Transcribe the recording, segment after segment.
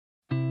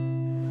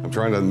I'm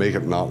trying to make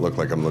it not look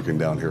like I'm looking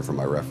down here from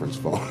my reference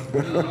phone.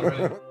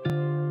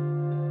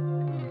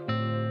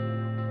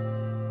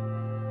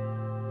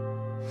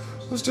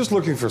 I was just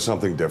looking for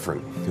something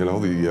different. You know,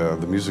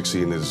 the music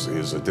scene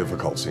is a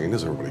difficult scene,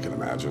 as everybody can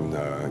imagine.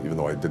 Even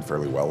though I did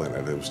fairly well in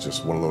it, it was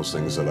just one of those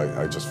things that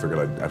I just figured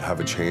I'd have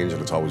a change,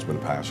 and it's always been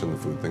a passion, the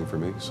food thing for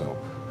me. So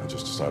I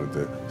just decided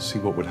to see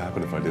what would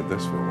happen if I did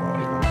this for a while.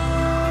 You know?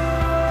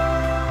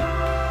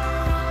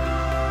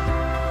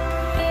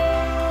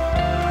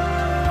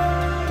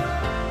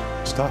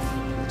 It's tough.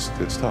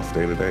 It's tough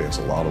day to day. It's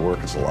a lot of work.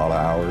 It's a lot of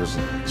hours,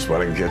 and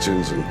sweating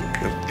kitchens, and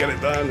get it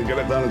done and get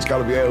it done. It's got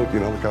to be out. You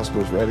know, the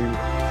customer's ready.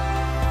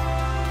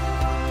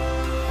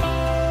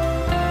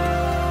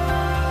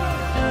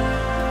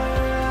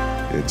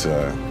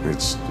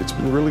 It's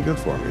been really good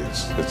for me.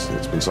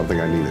 It's been something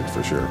I needed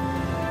for sure.